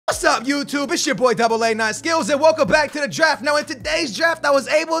What's up, YouTube? It's your boy Double A9 Skills, and welcome back to the draft. Now, in today's draft, I was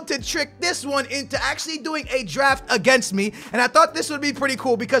able to trick this one into actually doing a draft against me, and I thought this would be pretty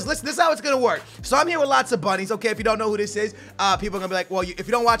cool because, listen, this is how it's gonna work. So I'm here with lots of bunnies, okay? If you don't know who this is, people are gonna be like, well, if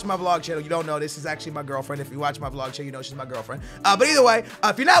you don't watch my vlog channel, you don't know this is actually my girlfriend. If you watch my vlog channel, you know she's my girlfriend. But either way,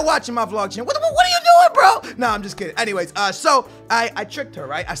 if you're not watching my vlog channel, what are you doing, bro? No, I'm just kidding. Anyways, so I tricked her,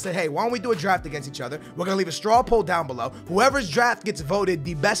 right? I said, hey, why don't we do a draft against each other? We're gonna leave a straw poll down below. Whoever's draft gets voted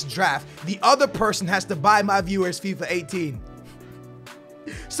the best draft, the other person has to buy my viewers FIFA 18.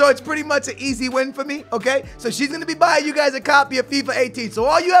 So it's pretty much an easy win for me, okay? So she's gonna be buying you guys a copy of FIFA 18. So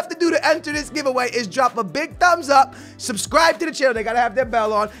all you have to do to enter this giveaway is drop a big thumbs up, subscribe to the channel, they gotta have their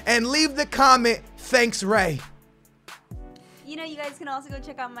bell on, and leave the comment, thanks, Ray. You know, you guys can also go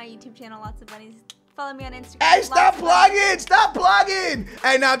check out my YouTube channel, Lots of Bunnies. Follow me on Instagram. Hey, stop plugging! Stop plugging!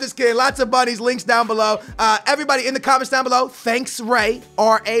 Hey, no, I'm just kidding. Lots of bunnies. Links down below. Everybody in the comments down below. Thanks, Ray.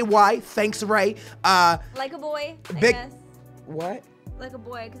 R-A-Y. Thanks, Ray. Like a boy, I guess. What? Like a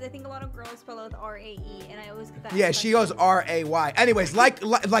boy, because I think a lot of girls spell it with R-A-E, and I always get that. Yeah, she goes R-A-Y. Anyways, like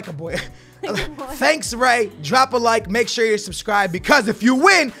a boy. Thanks, Ray. Drop a like. Make sure you're subscribed, because if you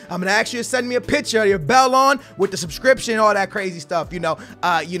win, I'm gonna ask you to send me a picture of your bell on with the subscription, all that crazy stuff. You know.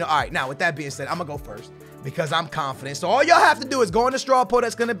 All right. Now, with that being said, I'm gonna go first because I'm confident. So all y'all have to do is go in the straw poll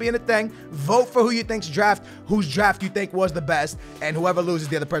that's gonna be in the thing. Vote for who you think's whose draft you think was the best, and whoever loses,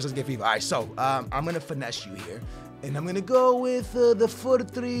 the other person's get FIFA. All right. So I'm gonna finesse you here. And I'm gonna go with the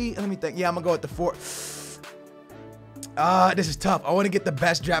 4-3. Let me think. Yeah, I'm gonna go with the 4. This is tough. I want to get the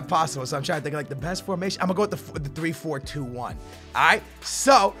best draft possible, so I'm trying to think of like the best formation. I'm gonna go with the 3-4-2-1. All right.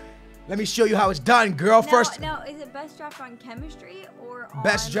 So let me show you how it's done, girl. Now, is it best draft on chemistry or on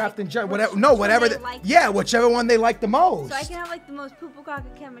best draft in general? Whatever. Whichever one they like the most. So I can have like the most poo-poo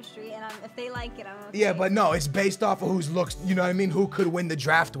caca chemistry, and if they like it, I'm okay. Yeah, but no, it's based off of whose looks. You know what I mean? Who could win the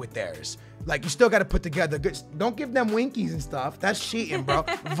draft with theirs? Like, you still got to put together good. Don't give them winkies and stuff. That's cheating, bro.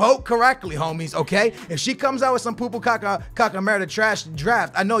 Vote correctly, homies, okay? If she comes out with some poo-poo caca murder trash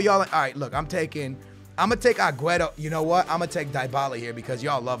draft, I know y'all like, all right, look, I'm going to take Agüero. You know what? I'm going to take Dybala here because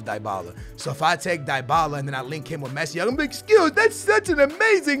y'all love Dybala. So if I take Dybala and then I link him with Messi, I'm going to be like, Skills, that's such an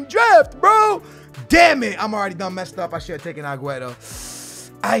amazing draft, bro. Damn it. I'm already done messed up. I should have taken Agüero.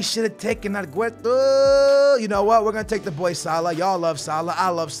 I should have taken Agüero. You know what? We're going to take the boy Salah. Y'all love Salah. I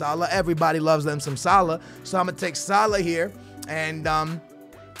love Salah. Everybody loves them some Salah. So I'm going to take Salah here. And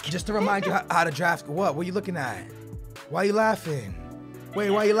just to remind you how to draft. What are you looking at? Why are you laughing? Wait,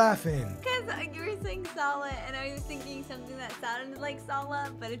 why are you laughing? Because you were saying Salah, and I was thinking something that sounded like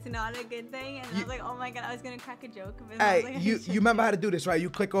Salah, but it's not a good thing. And I was like, oh my god, I was going to crack a joke. Hey, like, you remember how to do this, right? You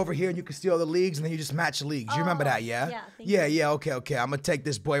click over here and you can see all the leagues, and then you just match leagues. You remember that, yeah? Yeah, okay. I'm going to take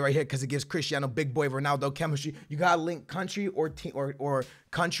this boy right here because it gives Cristiano big boy Ronaldo chemistry. You got to link country or team or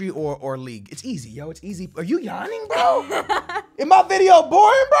country or league. It's easy, yo. It's easy. Are you yawning, bro? Is my video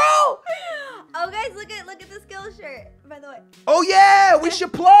boring, bro? Oh, guys, look at the skill shirt, by the way. Oh, yeah, we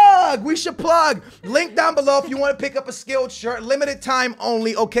should plug. Link down below if you want to pick up a skilled shirt. Limited time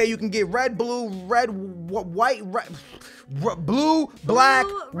only, okay? You can get red, blue, red, white, blue, black,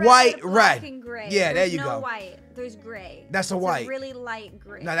 white, red. And gray. Yeah, there you go. There's no white. There's gray. That's a white. It's a really light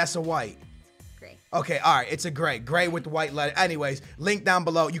gray. No, that's a white. Gray. Okay, all right, it's a gray with the white letter. Anyways, link down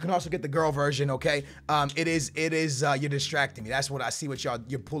below. You can also get the girl version, okay? It is you're distracting me. That's what I see what you're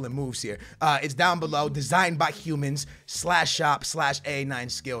pulling moves here. It's down below, designed by humans,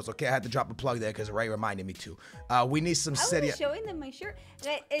 /shop/A9 Skills, okay? I had to drop a plug there because Ray reminded me to. We need some city. I was showing them my shirt.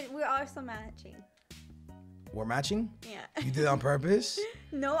 We're also matching. We're matching? Yeah. You did it on purpose?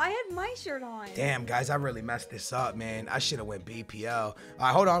 No, I had my shirt on. Damn, guys, I really messed this up, man. I should have went BPL. All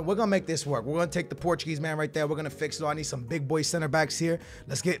right, hold on. We're going to make this work. We're going to take the Portuguese man right there. We're going to fix it. I need some big boy center backs here.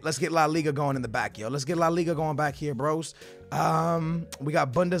 Let's get La Liga going in the back, yo. Let's get La Liga going back here, bros. We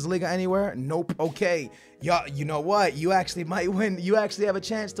got Bundesliga anywhere? Nope. Okay. Y'all, you know what? You actually might win. You actually have a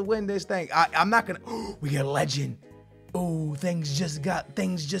chance to win this thing. I'm not going to. We get a legend. Oh, things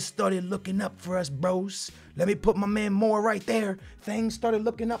just started looking up for us, bros. Let me put my man Moore right there. Things started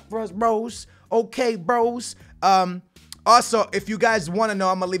looking up for us, bros. Okay, bros. Also, if you guys want to know,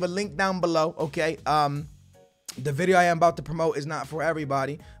 I'm gonna leave a link down below, okay? The video I am about to promote is not for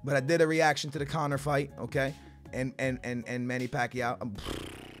everybody, but I did a reaction to the Conor fight, okay? And Manny Pacquiao.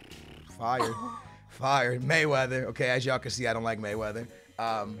 Fired. Mayweather, okay? As y'all can see, I don't like Mayweather.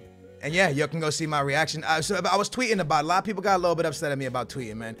 And yeah, you can go see my reaction. So I was tweeting about it. A lot of people got a little bit upset at me about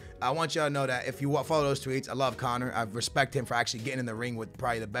tweeting, man. I want y'all to know that if you follow those tweets, I love Conor. I respect him for actually getting in the ring with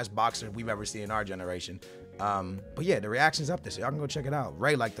probably the best boxer we've ever seen in our generation. But yeah, the reaction's up there, so y'all can go check it out.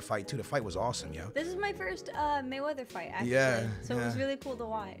 Ray liked the fight too. The fight was awesome, yo. This is my first Mayweather fight, actually. Yeah. So it was really cool to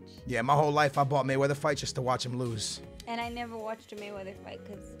watch. Yeah, my whole life I bought Mayweather fights just to watch him lose. And I never watched a Mayweather fight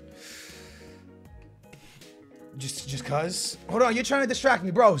because... Just cause? Hold on, you're trying to distract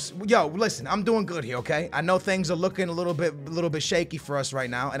me, bros. Yo, listen, I'm doing good here, okay? I know things are looking a little bit shaky for us right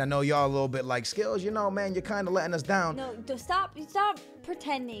now, and I know y'all a little bit like, Skills, you know, man, you're kind of letting us down. No, stop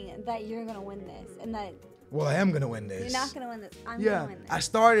pretending that you're gonna win this and that... Well, I am gonna win this. You're not gonna win this. I'm gonna win this. I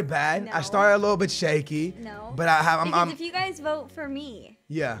started bad. No. I started a little bit shaky. No. But because if you guys vote for me...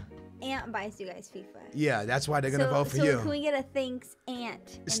 Yeah. Aunt buys you guys FIFA. Yeah, that's why they're gonna vote for you. So can we get a thanks,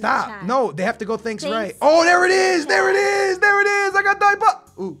 Aunt? Stop. No, they have to go thanks Ray. Oh, there it is. There it is. There it is. I got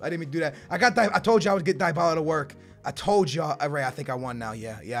Dybala. Ooh, I didn't even do that. I told you I would get Dybala to work. I told y'all, Ray, I think I won now.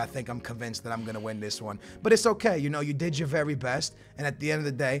 Yeah, I think I'm convinced that I'm gonna win this one. But it's okay. You know, you did your very best. And at the end of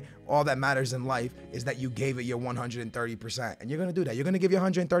the day, all that matters in life is that you gave it your 130%. And you're gonna do that. You're gonna give your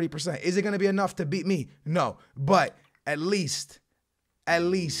 130%. Is it gonna be enough to beat me? No. But at least,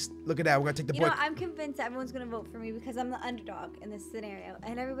 look at that. We're gonna take the boy. You know, I'm convinced everyone's gonna vote for me because I'm the underdog in this scenario,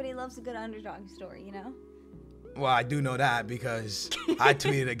 and everybody loves a good underdog story, you know. Well, I do know that because I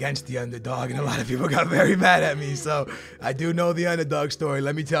tweeted against the underdog, and a lot of people got very mad at me. So I do know the underdog story.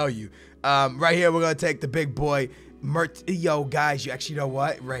 Let me tell you. Right here, we're gonna take the big boy. Yo, guys, you actually know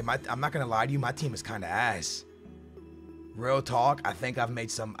what, Ray? I'm not gonna lie to you. My team is kind of ass. Real talk, I think I've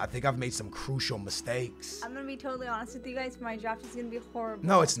made some crucial mistakes. I'm gonna be totally honest with you guys. My draft is gonna be horrible.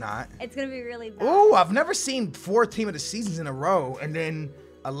 No, it's not. It's gonna be really bad. Ooh, I've never seen 4 team of the seasons in a row and then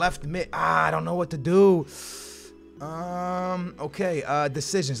a left mid. I don't know what to do. Okay,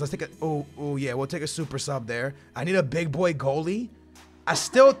 decisions. Let's take yeah, we'll take a super sub there. I need a big boy goalie. I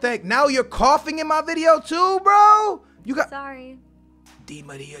still think, now you're coughing in my video too, bro? You got... Sorry. Di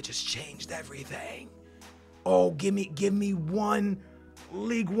Maria just changed everything. Oh, give me one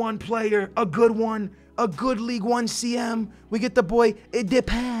League One player, a good one, a good League One CM. We get the boy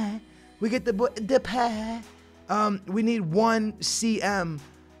Depay. We get the boy Depay. We need one CM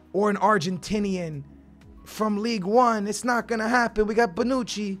or an Argentinian from League One. It's not gonna happen. We got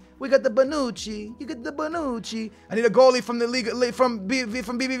Bonucci. We got the Bonucci. You get the Bonucci. I need a goalie from the league from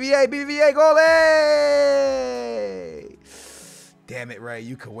BBVA. BBVA goalie. Damn it, Ray,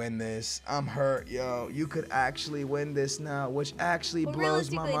 you could win this. I'm hurt, yo. You could actually win this now, which actually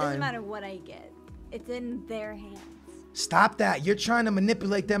blows my mind. Realistically, it doesn't matter what I get. It's in their hands. Stop that. You're trying to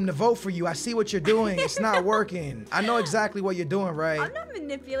manipulate them to vote for you. I see what you're doing. It's not working. I know exactly what you're doing, Ray. I'm not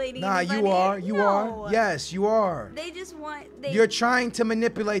manipulating anybody. You are. You are. Yes, you are. They just want... You're trying to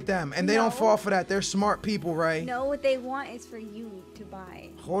manipulate them, and they don't fall for that. They're smart people, Ray. No, what they want is for you to buy.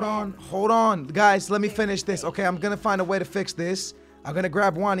 Hold on. Guys, let me finish this. Okay, I'm going to find a way to fix this. I'm going to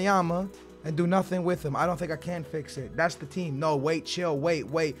grab Wanyama and do nothing with him. I don't think I can fix it. That's the team. No, wait, chill, wait.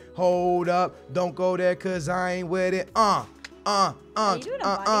 Hold up. Don't go there because I ain't with it. Are you doing a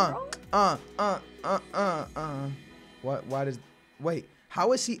body roll? Why does... Wait,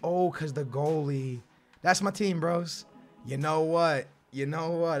 how is he... Oh, because the goalie. That's my team, bros. You know what? I'm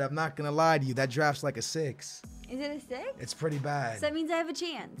not going to lie to you. That draft's like a 6. Is it a 6? It's pretty bad. So that means I have a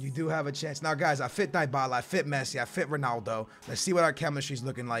chance. You do have a chance. Now, guys, I fit Dybala, I fit Messi, I fit Ronaldo. Let's see what our chemistry's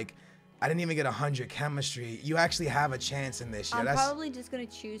looking like. I didn't even get 100 chemistry. You actually have a chance in this. I'm probably just going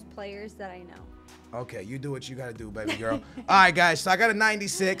to choose players that I know. Okay, you do what you got to do, baby girl. All right, guys, so I got a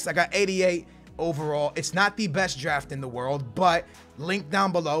 96. I got 88 overall. It's not the best draft in the world, but link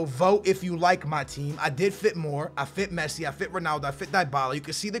down below. Vote if you like my team. I did fit more. I fit Messi. I fit Ronaldo. I fit Dybala. You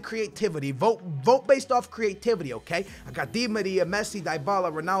can see the creativity. Vote based off creativity, okay? I got Di Maria, Messi,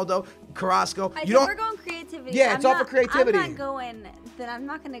 Dybala, Ronaldo, Carrasco. We're going creativity. Yeah, it's all for creativity. I'm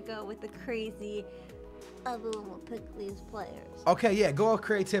not going to go with the crazy... We'll pick these players. Okay, yeah, go with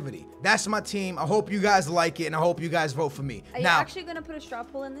creativity. That's my team. I hope you guys like it, and I hope you guys vote for me. Are you actually going to put a straw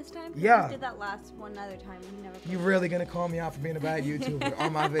poll in this time? Yeah. You did that last one other time. You really going to call me out for being a bad YouTuber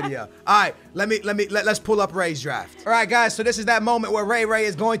on my video? All right, let's pull up Ray's draft. All right, guys, so this is that moment where Ray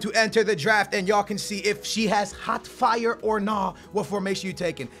is going to enter the draft, and y'all can see if she has hot fire or not, what formation you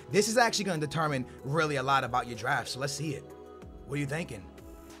taking. This is actually going to determine really a lot about your draft, so let's see it. What are you thinking?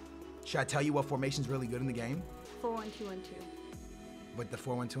 Should I tell you what formation's really good in the game? 4-1-2-1-2. But the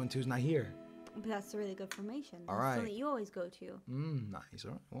 4-1-2-1-2 is not here. But that's a really good formation. All right. That's the one that you always go to. Nice.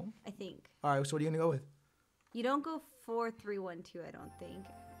 All right. Well, I think. All right. So what are you gonna go with? You don't go 4-3-1-2. I don't think.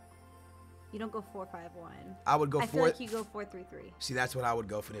 You don't go 4-5-1. I would go 4. I feel like you go 4-3-3. See, that's what I would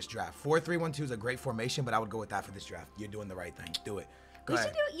go for this draft. 4-3-1-2 is a great formation, but I would go with that for this draft. You're doing the right thing. Do it. Go We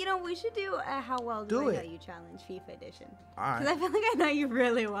ahead. should do, you know, we should do a how well Do do I it. know you challenge FIFA edition. All right. Because I feel like I know you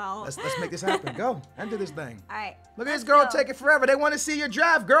really well. Let's make this happen. Go. Enter this thing. All right. Look at let's this girl go. taking forever. They want to see your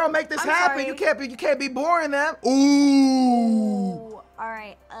draft. Girl, make this I'm happen. sorry. You can't be boring them. Ooh. Ooh, all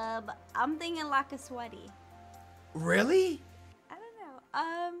right. I'm thinking like a sweaty. Really? I don't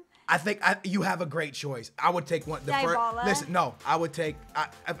know. I think you have a great choice. I would take one. Dybala? Listen, no, I would take. I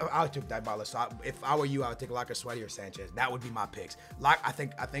would take Dybala. So if I were you, I would take Laka Sweaty or Sanchez. That would be my picks. I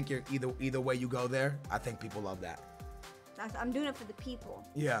think you're either way you go there. I think people love that. I'm doing it for the people.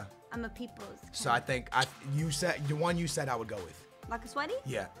 Yeah. I'm a people's. So I think you said the one you said I would go with. Like a sweaty?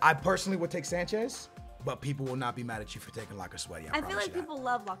 Yeah. I personally would take Sanchez, but people will not be mad at you for taking Laka Sweaty. I feel like people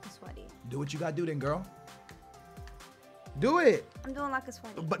love like a sweaty. Do what you gotta do then, girl. Do it. I'm doing like a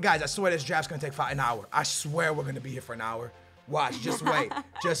sweaty. But guys, I swear this draft's gonna take an hour. I swear we're gonna be here for an hour. Watch, just wait.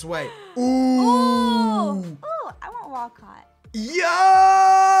 Just wait. Ooh. Ooh, I want Walcott.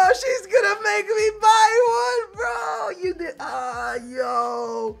 Yo, she's gonna make me buy one, bro. You did,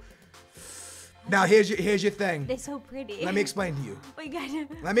 yo. Now here's your thing. They're so pretty. Let me explain to you. What you gotta?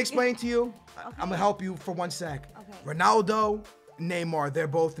 Let me explain to you. Okay. I'm gonna help you for 1 sec. Okay. Ronaldo, Neymar, they're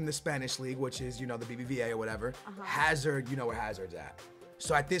both in the Spanish league, which is, you know, the BBVA or whatever. Hazard, you know where Hazard's at.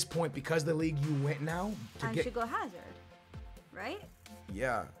 So at this point, because the league you went now, I should go Hazard, right?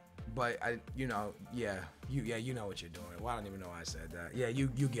 Yeah, but you know what you're doing. Well, I don't even know why I said that. Yeah, you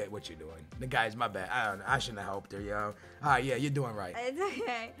get what you're doing. The guy's my bad. I don't know. I shouldn't have helped her, yo. All right, yeah, you're doing right. It's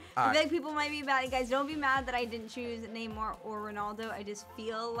okay. All I right. feel like people might be mad. Guys, don't be mad that I didn't choose Neymar or Ronaldo. I just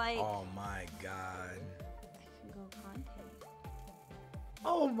feel like Oh my God. I can go Conte.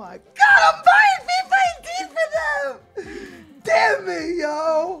 Oh my God, I'm buying FIFA ID for them. Damn it,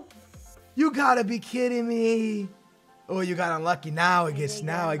 yo. You gotta be kidding me. Oh, you got unlucky. Now it gets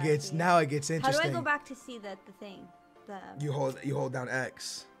interesting. How do I go back to see the thing? The You hold down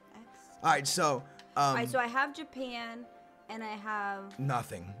X. X. All right, so All right, so I have Japan and I have.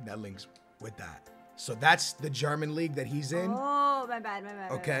 nothing that links with that. So that's the German league that he's in. Oh, my bad.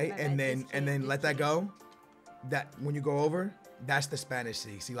 Okay, my bad. and This then changed. let that go. That when you go over, that's the Spanish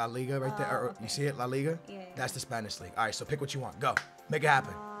league. See La Liga right there? Or, okay. You see it, La Liga? Yeah. That's the Spanish league. All right, so pick what you want. Go, make it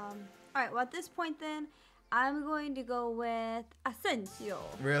happen. All right, well at this point then, I'm going to go with Asensio.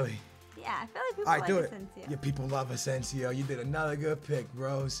 Really? Yeah, I feel like people All right, like do it. Asensio. Yeah, people love Asensio. You did another good pick,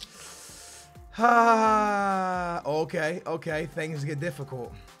 bros. Ah, okay. Things get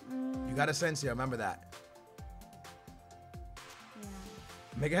difficult. You got Asensio. Remember that. Yeah.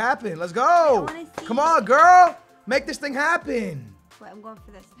 Make it happen. Let's go. wanna see Come on, girl. Make this thing happen. Wait, I'm going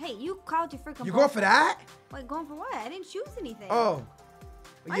for this. Hey, you called your freaking. You going for that? Wait, going for what? I didn't choose anything. Oh.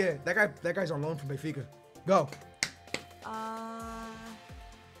 What? Yeah, that guy's on loan from Benfica. Go. I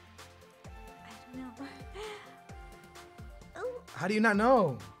don't know. Oh, How do you not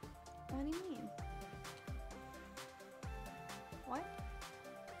know? what do you mean? What?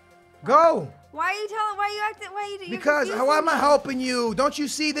 Go. Why are you telling? Why are you acting? Why are you? Because confusing why am I me? helping you? Don't you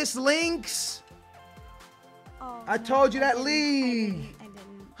see this links? Oh, I no, told you that didn't. league. I didn't.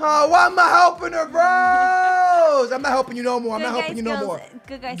 Oh, why am I helping her, bros? I'm not helping you no more. I'm Good not helping you no guys, more. girls-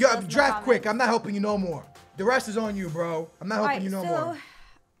 good guys, Yo, girls in the draft quick. comments. I'm not helping you no more. The rest is on you, bro. I'm not helping you no more. All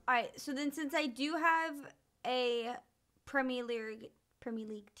right, so then since I do have a Premier League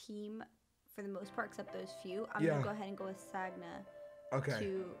team for the most part, except those few, I'm Yeah. gonna go ahead and go with Sagna Okay.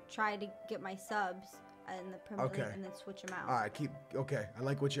 to try to get my subs in the Premier Okay. League and then switch them out. All right. Okay. I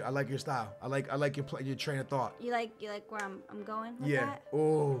like your style. I like your train of thought. You like where I'm going with Yeah. that?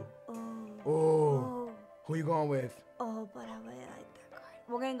 Oh. Oh. Oh. Who you going with? Oh, but I really like that card.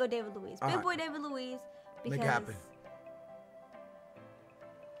 We're gonna go David Luiz. All Big right. boy David Luiz. Because Make it happen.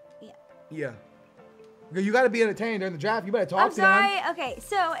 Yeah. Yeah. You got to be entertained during the draft. You better talk I'm to sorry. them. Okay,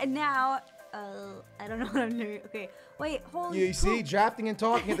 so and now I don't know what I'm doing. Okay, wait, hold. You see, drafting and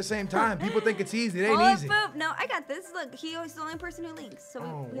talking at the same time. People think it's easy. It ain't Hold easy. boop. No, I got this. Look, he was the only person who links, so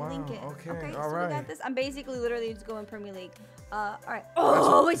Oh, we link wow. it. Okay, so all we right. got this. I'm basically literally just going Premier League. All right.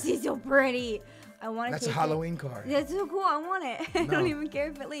 Oh, is he so pretty? I want to. That's a take Halloween card. It. That's so cool. I want it. I No. don't even care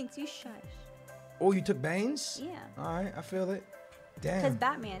if it links. You shush. Oh, you took Baines? Yeah. All right, I feel it. Because Damn.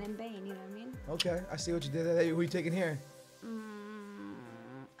 Batman and Bane, you know what I mean? Okay, I see what you did there. Who you taking here?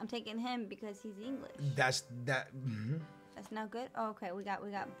 I'm taking him because he's English. That's that. Mhm. That's not good. Oh, okay, we got.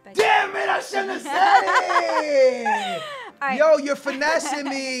 Damn it! I shouldn't have said it. All right. Yo, you're finessing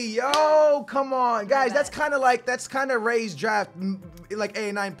me. Yo, come on, guys. That's kind of Ray's draft, like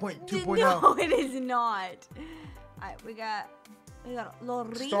A9.2.0. No, it is not. All right, we got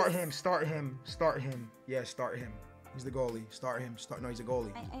Loris. Start him. Yeah, start him. He's the goalie. Start him. He's a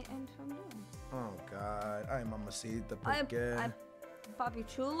goalie. I'm from doing. Oh God, ay mamacita, ¿por Ay, qué? ay, Papi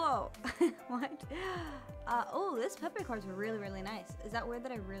Chulo. What? Oh, this Pepe card's really, really nice. Is that weird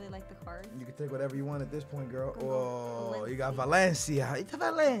that I really like the card? You can take whatever you want at this point, girl. Go Oh, you got Valencia. It's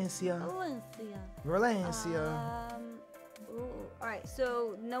Valencia. Valencia. Ooh. All right,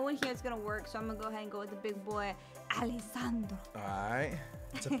 so no one here is gonna work, so I'm gonna go ahead and go with the big boy, Alessandro. All right.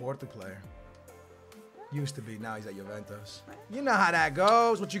 It's a Porto player. Used to be. Now he's at Juventus. You know how that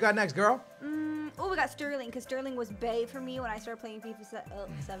goes. What you got next, girl? Oh, we got Sterling, because Sterling was bae for me when I started playing FIFA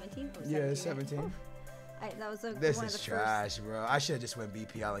 17. Yeah, it's 17. Oof. That was This one is of the trash, bro. I should have just went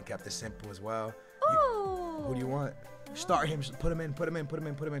BPL and kept it simple as well. Ooh. Who do you want? Start him. Put him in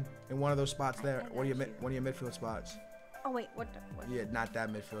one of those spots there. One of your midfield spots. Oh wait, what? Yeah, not that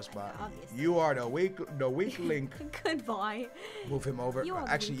midfield spot. Obviously. You are the weak link. Goodbye. Move him over. You are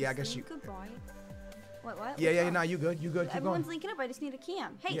the Actually, yeah, I weakest guess you. link. Goodbye. What? Yeah. No, you good. Keep Everyone's going. linking up. I just need a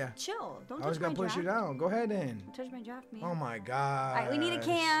cam. Hey, Yeah. chill. Don't I was touch my gonna push draft. you down. Go ahead then. Don't touch my draft, man. Oh my god. All right, we need a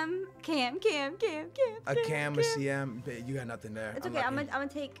cam. Cam. A cam, a CM. You got nothing there. It's okay. I'm gonna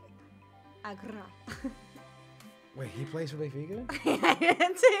take Agra. Wait, he plays for Benfica?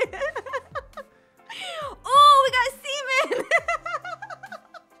 Oh, we got Seaman.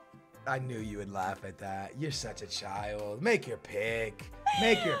 I knew you would laugh at that. You're such a child. Make your pick.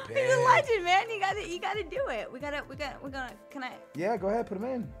 Make your pick. He's a legend, man. You gotta do it. We're gonna. Can I? Yeah, go ahead. Put him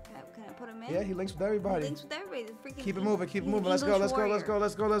in. Can I put him in? Yeah, he links with everybody. He links with everybody. The freaking Keep it moving. he's Let's go.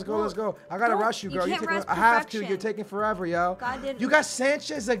 Well, I gotta rush you, girl. can't rush I have to. perfection. You're taking forever, yo. God didn't- You got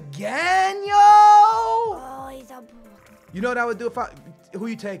Sanchez again, yo. Oh, he's a. You know what I would do if I? Who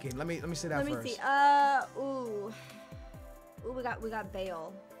you taking? Let me say that Let me first. see. Ooh, we got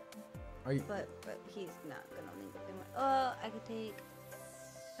Bale. Are you? But he's not gonna link with anyone. I could take.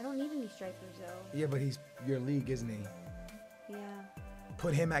 I don't need any strikers though. Yeah, but he's your league, isn't he? Yeah.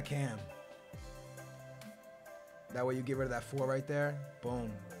 Put him at cam. That way you get rid of that 4 right there.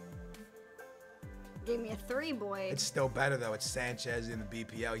 Boom. Gave me a 3, boy. It's still better though. It's Sanchez in the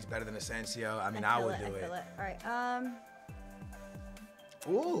BPL. He's better than Asensio. I mean, I would do it. All right.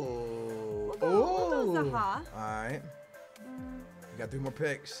 Ooh. We'll go Zaha. All right. You got 3 more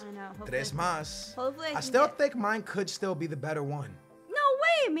picks. I know. Tres más. Hopefully I still think mine could still be the better one. No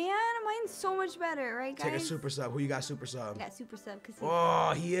way, man. Mine's so much better, right, guys? Take a super sub. Who you got super sub? I got super sub because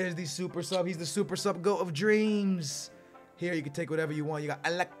Oh, he is the super sub. He's the super sub goat of dreams. Here, you can take whatever you want. You got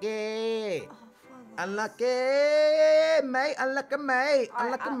unlucky. Unlucky, mate. Unlucky, mate.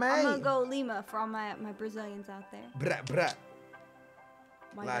 Unlucky, mate. I'm gonna go Lima for all my Brazilians out there. Bruh.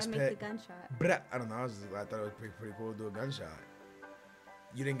 Why Last did I make pick. the gunshot? Bruh. I don't know. I thought it was pretty cool to do a gunshot.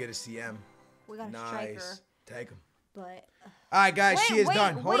 You didn't get a CM. We got a Nice. striker. Take him. But All right, guys. She is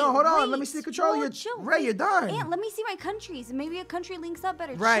done. Hold on. Let me see the controller. Ray, you're done. And let me see my countries. Maybe a country links up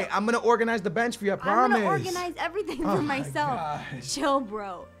better. Right. Chill. I'm going to organize the bench for you. I promise. I'm gonna organize everything Oh for my myself. gosh. Chill,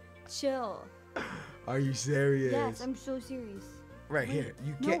 bro. Chill. Are you serious? Yes, I'm so serious. Right Wait, here.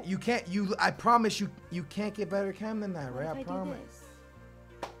 no. You can't, I promise you can't get better cam than that, What Ray. if I I promise. do this?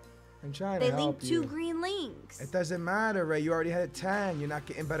 I'm trying They to help link you. 2 green links. It doesn't matter, Ray. You already had a 10. You're not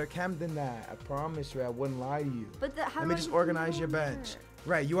getting better cam than that. I promise, Ray. I wouldn't lie to you. But how Let do me I just get organize your over bench. here?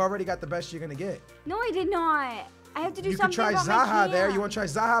 Right. You already got the best you're gonna get. No, I did not. I have to do You can something try about my Zaha there. cam. You want to try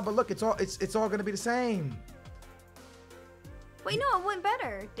Zaha, but look, it's all gonna be the same. Wait, no, it went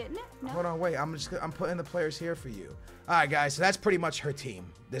better, didn't it? No. Hold on, wait. I'm putting the players here for you. All right, guys. So that's pretty much her team.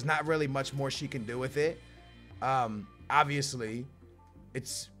 There's not really much more she can do with it. Obviously,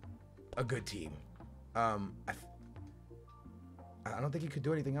 it's a good team. I don't think you could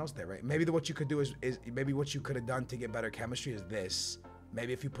do anything else there, right? Maybe what you could do is maybe what you could have done to get better chemistry is this.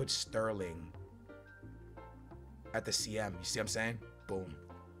 Maybe if you put Sterling at the CM, you see what I'm saying? Boom.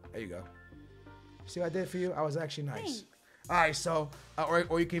 There you go. See what I did for you? I was actually nice. Thanks. All right, so,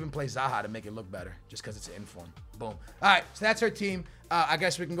 or you can even play Zaha to make it look better, just because it's an inform. Boom. All right, so that's her team. I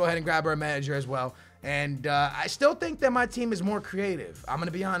guess we can go ahead and grab our manager as well. And I still think that my team is more creative. I'm going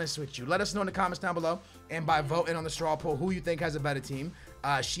to be honest with you. Let us know in the comments down below. And by voting on the straw poll, who you think has a better team.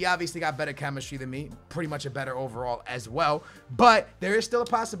 She obviously got better chemistry than me. Pretty much a better overall as well. But there is still a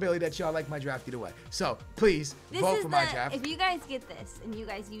possibility that y'all like my draft either way. So please vote for my draft. If you guys get this and you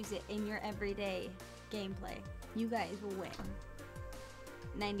guys use it in your everyday gameplay, you guys will win.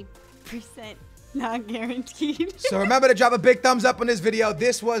 90% not guaranteed. So remember to drop a big thumbs up on this video.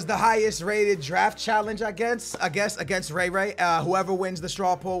 This was the highest rated draft challenge, I guess, against Ray Ray. Whoever wins the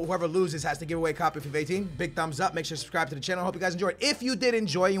straw poll, whoever loses has to give away a copy of FIFA 18. Big thumbs up. Make sure to subscribe to the channel. Hope you guys enjoyed. If you did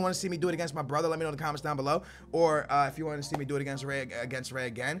enjoy, you want to see me do it against my brother, let me know in the comments down below. Or if you want to see me do it against Ray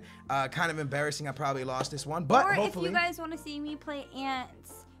again. Kind of embarrassing. I probably lost this one, but or hopefully. if you guys want to see me play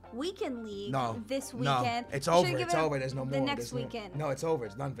Ants weekend league No. this weekend. No. It's You should over. give It's it over. There's no more. The next There's no- weekend. No, it's over.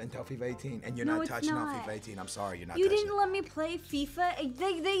 It's done until FIFA 18, and you're No, not it's touching on not. FIFA 18. I'm sorry, you're not You touching. didn't let me play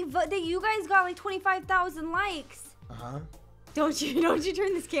FIFA. You guys got like 25,000 likes. Don't you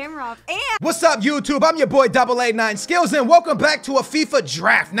turn this camera off. And What's up, YouTube? I'm your boy 889 Skills, and welcome back to a FIFA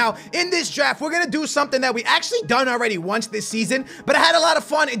draft. Now, in this draft, we're gonna do something that we actually done already once this season, but I had a lot of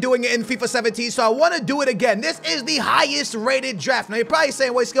fun in doing it in FIFA 17, so I want to do it again. This is the highest rated draft. Now, you're probably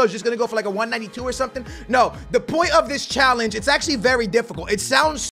saying, wait, Skills, just gonna go for like a 192 or something? No, the point of this challenge, it's actually very difficult. It sounds